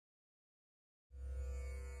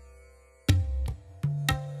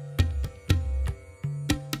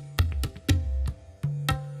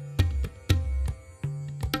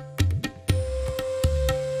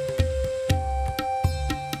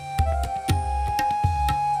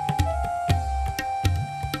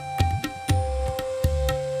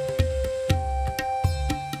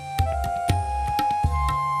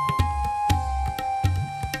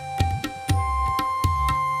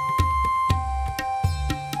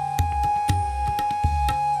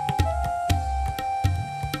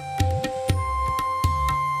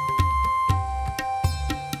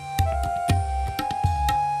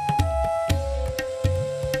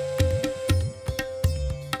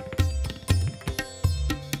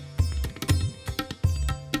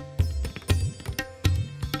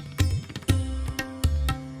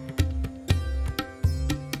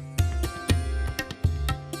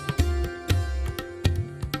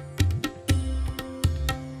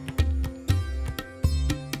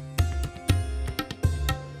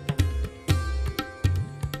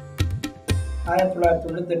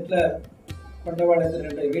1998 கொண்டவாளத்தில்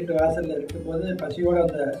 2 வீட்டு வாசலில் இருக்கும்போது பசியோடு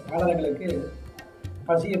அந்த வானரங்களுக்கு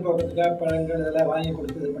பசியை போக்குறதுக்காக பழங்கள் இதெல்லாம் வாங்கி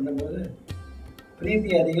கொடுத்து இது பண்ணும்போது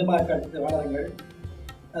பிரீத்தி அதிகமாக காட்டுது வானரங்கள்.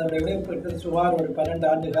 அதனுடைய விளைவு சுமார் ஒரு 12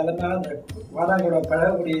 ஆண்டு காலமாக அந்த வானரங்களோட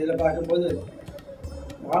பழகக்கூடிய இதில் பார்க்கும்போது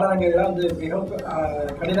வானரங்கள்லாம் வந்து மிகவும்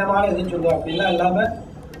கடினமான இதுன்னு சொல்லுவோம். அப்படிலாம் இல்லாமல்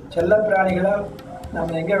செல்ல பிராணிகளாக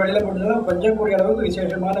நம்ம எங்கே வெளியில் போட்டுருந்தோம் கொஞ்சம் கூடிய அளவுக்கு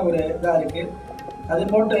விசேஷமான ஒரு இதாக இருக்குது. அது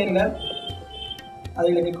மட்டும் இல்லை,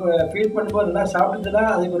 அதுகளுக்கு ஃபீட் பண்ணும்போது நல்லா சாப்பிட்டுச்சுன்னா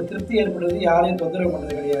அதுக்கு ஒரு திருப்தி ஏற்படுறது, யாரையும் தொந்தரவு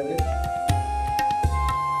பண்ணுறது கிடையாது.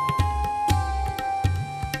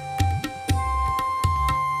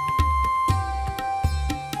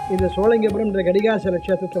 இந்த சோழங்கபுரம்ன்ற கடிகாச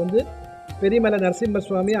நட்சத்திரத்தில் வந்து பெரியமலை நரசிம்ம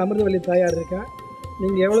சுவாமி, அமிர்தவல்லி தாயார் இருக்கா.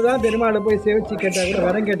 நீங்கள் எவ்வளோ தான் பெருமாளை போய் சேவிச்சு கேட்டால் கூட,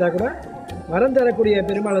 வரம் கேட்டால் கூட வரம் தரக்கூடிய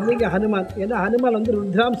பெருமாள் வந்து இங்கே ஹனுமான். ஏன்னா ஹனுமான் வந்து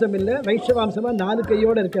ருத்ராம்சம் இல்லை, வைஷ்ணவாம்சமாக 4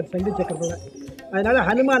 கையோடு இருக்கார் சங்கு சக்கரத்தில். அதனால்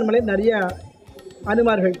ஹனுமான் மலை நிறையா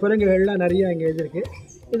அனுமார்கள் குரங்குகள்லாம் நிறையா இங்கே எழுதியிருக்கு.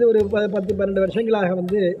 இது ஒரு 10-12 வருஷங்களாக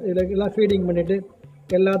வந்து இதில் ஃபீடிங் பண்ணிவிட்டு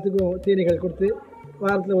எல்லாத்துக்கும் தீனிகள் கொடுத்து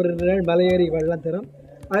வாரத்தில் ஒரு 2 நாள் மலையேறி வெள்ளம் தரும்.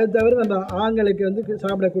 அது தவிர நம்ம ஆங்களுக்கு வந்து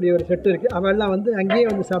சாப்பிடக்கூடிய ஒரு செட்டு இருக்குது, அவெல்லாம் வந்து அங்கேயே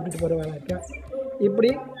வந்து சாப்பிட்டுட்டு போகிறவங்க இருக்கா.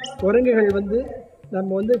 இப்படி குரங்குகள் வந்து நம்ம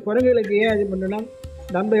வந்து குரங்குகளுக்கு ஏன் இது பண்ணணும்,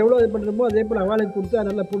 நம்ம எவ்வளோ இது பண்ணுறோமோ அதே போல் அவளுக்கு கொடுத்தா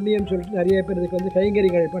நல்ல புண்ணியம் சொல்லிட்டு நிறைய பேர் இதுக்கு வந்து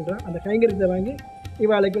கைங்கரிகள் பண்ணுறோம். அந்த கைங்கரியத்தை வாங்கி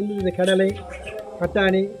இவாளுக்கு வந்து இந்த கடலை,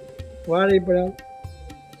 பட்டாணி, வாழைப்பழம்,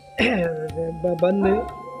 பன்னு,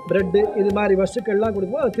 ப்ரெட்டு இது மாதிரி வஸ்துக்கள்லாம்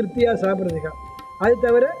கொடுப்போம். அது திருப்தியாக சாப்பிட்றதுக்கா. அது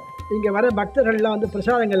தவிர இங்கே வர பக்தர்கள்லாம் வந்து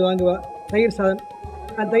பிரசாதங்கள் வாங்குவா. தயிர் சாதம்,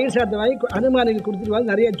 அந்த தயிர் சாதத்தை வாங்கி ஹனுமானுக்கு கொடுத்துருவாங்க.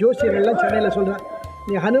 நிறைய ஜோசியர்கள்லாம் சென்னையில் சொல்கிறான்,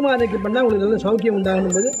 நீ ஹனுமானுக்கு பண்ணால் உங்களுக்கு நல்ல சௌக்கியம்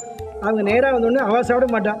உண்டாகும் போது அவங்க நேராக வந்தோடனே அவள் சாப்பிட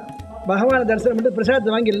மாட்டான். பகவானை தரிசனம் பண்ணிட்டு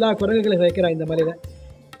பிரசாதத்தை வாங்கி எல்லா குரங்குகளையும் வைக்கிறான். இந்த மலையில்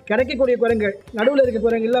கிடைக்கக்கூடிய குரங்குகள், நடுவில் இருக்க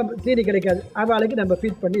குரங்குலாம் தீனி கிடைக்காது, அவளுக்கு நம்ம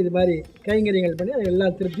ஃபீட் பண்ணி இது மாதிரி கைங்கரியங்கள் பண்ணி அது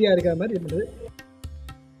எல்லாம் திருப்தியாக இருக்கிற மாதிரி இது பண்ணுறது.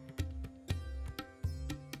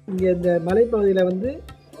 இங்கே இந்த மலைப்பகுதியில் வந்து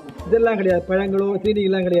இதெல்லாம் கிடையாது, பழங்களோ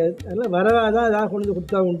தீனிகள்லாம் கிடையாது. அதனால் வரவாக தான் ஏதாவது கொண்டு வந்து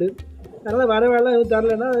கொடுத்தா உண்டு. அதனால் வரவாலாம் எதுவும்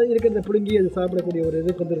தரலைன்னா இருக்கிறத பிடுங்கி அது சாப்பிடக்கூடிய ஒரு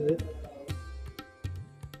இது வந்துடுது.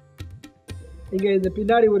 இங்கே இந்த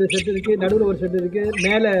பின்னாடி ஒரு செட்டு இருக்குது, நடுவில் ஒரு செட்டு இருக்குது,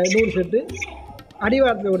 மேலே 100 செட்டு,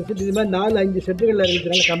 அடிவாரத்தில் ஒரு செட்டு, இது மாதிரி 4-5 செட்டுகளில்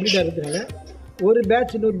இருக்கிறதுனால கம்ப்ளீட்டாக இருக்கிறதுனால ஒரு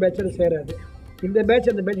பேட்ச் இன்னொரு பேட்சோட சேராது. இந்த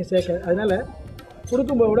பேட்ச் அந்த பேட்சை சேர்க்காது. அதனால்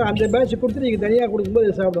கொடுக்கும்போது கூட அந்த பேட்ச் கொடுத்து நீங்கள் தனியாக கொடுக்கும்போது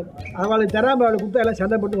இது சாப்பிடும். அவளுக்கு தராமல் அவளுக்கு கொடுத்தா எல்லாம்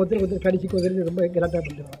சண்டை போட்டு ஒருத்தர் கடிச்சு கொதிரிச்சு ரொம்ப கரெக்டாக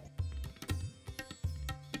பண்ணிடுவாங்க.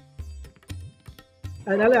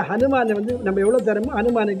 அதனால் ஹனுமானை வந்து நம்ம எவ்வளோ தரமோ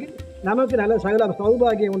ஹனுமானுக்கு நமக்கு நல்ல சகல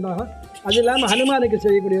சௌபாகியம் உண்டாகும். அது இல்லாமல் ஹனுமானுக்கு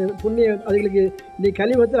செய்யக்கூடிய புண்ணியம், அதுகளுக்கு இந்த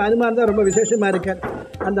கலியுகத்தில் ஹனுமான் தான் ரொம்ப விசேஷமாக இருக்கார்.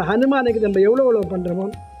 அந்த ஹனுமானுக்கு நம்ம எவ்வளோ பண்ணுறோமோ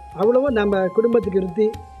அவ்வளவோ நம்ம குடும்பத்துக்கு இருத்தி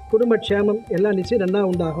குடும்பக்ஷேமம் எல்லாம் நிச்சயம் நல்லா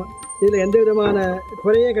உண்டாகும். இதில் எந்த விதமான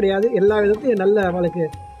குறையே கிடையாது. எல்லா விதத்தையும் நல்ல அவளுக்கு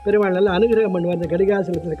பெருமாள் நல்ல அனுகிரகம் பண்ணுவார். இந்த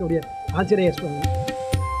கடிகாசலத்தில் இருக்கக்கூடிய ஆஞ்சநேய சுவாமி.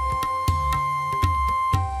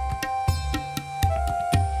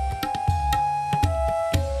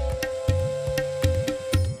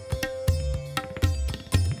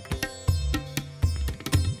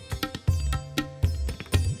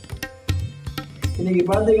 இன்றைக்கி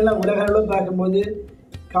பார்த்தீங்கன்னா உலக அளவில் பார்க்கும்போது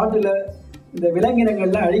காட்டில் இந்த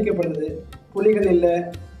விலங்கினங்கள்லாம் அழிக்கப்படுறது. புலிகள் இல்லை,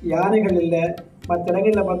 யானைகள் இல்லை, மற்ற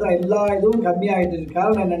இடங்களில் பார்த்தா எல்லா இதுவும் கம்மியாகிட்டு.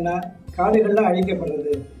 காரணம் என்னென்னா காடுகள்லாம்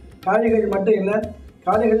அழிக்கப்படுறது. காடுகள் மட்டும் இல்லை,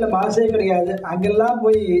 காடுகளில் மாசே கிடையாது. அங்கெல்லாம்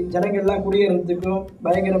போய் ஜனங்கள்லாம் குடியேறதுக்கும்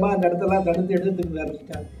பயங்கரமாக அந்த இடத்தெல்லாம் தடுத்து எடுத்துட்டு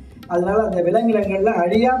ஆரம்பிச்சிட்டாங்க. அதனால் அந்த விலங்கினங்கள்லாம்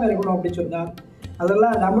அழியாமல் இருக்கணும் அப்படின்னு சொன்னால்,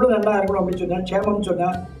 அதெல்லாம் நம்மளும் நல்லா இருக்கணும் அப்படின்னு சொன்னால், க்ஷேமம்னு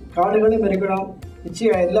சொன்னால் காடுகளும் இருக்கணும்,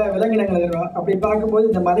 நிச்சயம் எல்லா விலங்கினங்களும் இருக்கணும். அப்படி பார்க்கும்போது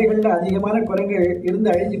இந்த மலைகளில் அதிகமான குரங்குகள் இருந்து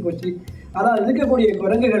அழிஞ்சு போச்சு. ஆனால் இருக்கக்கூடிய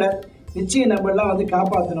குரங்குகளை நிச்சயம் நம்மளாம் வந்து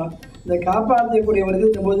காப்பாற்றணும். இந்த காப்பாற்றக்கூடிய ஒரு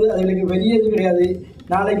இதுங்கும் போது அதுகளுக்கு பெரிய இது கிடையாது,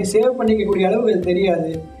 நாளைக்கு சேவ் பண்ணிக்கக்கூடிய அளவுக்கு அது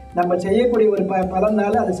தெரியாது. நம்ம செய்யக்கூடிய ஒரு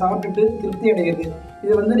பலனால அதை சாப்பிட்டுட்டு திருப்தி அடைகிறது.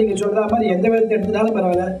 இது வந்து நீங்கள் சொல்கிற மாதிரி எந்த விதத்தை எடுத்தாலும்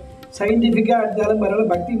பரவாயில்ல, சயின்டிஃபிக்காக எடுத்தாலும்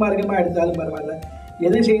பரவாயில்ல, பக்தி மார்க்கமாக எடுத்தாலும் பரவாயில்ல,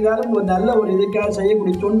 எது செய்தாலும் ஒரு நல்ல ஒரு இதுக்காக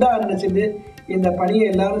செய்யக்கூடிய தொண்டாக நினச்சிட்டு இந்த பணியை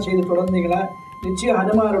எல்லாரும் செய்து தொடர்ந்தீங்களா நிச்சயம்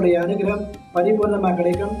ஹனுமானுடைய அனுகிரகம் பரிபூர்ணமாக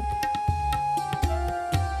கிடைக்கும்.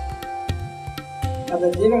 அந்த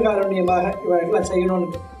ஜீவகாருண்யமாக இவர்களெல்லாம்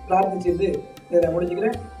செய்யணும்னு பிரார்த்திச்சுட்டு இதில்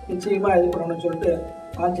முடிச்சுக்கிறேன். நிச்சயமாக இது பண்ணணும்னு சொல்லிட்டு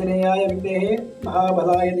ஆஞ்சநேயாய வித்மஹே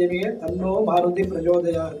மகாபலாய தேவியே தன்னோ மாருதி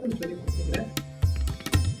பிரச்சோதயாத்னு சொல்லி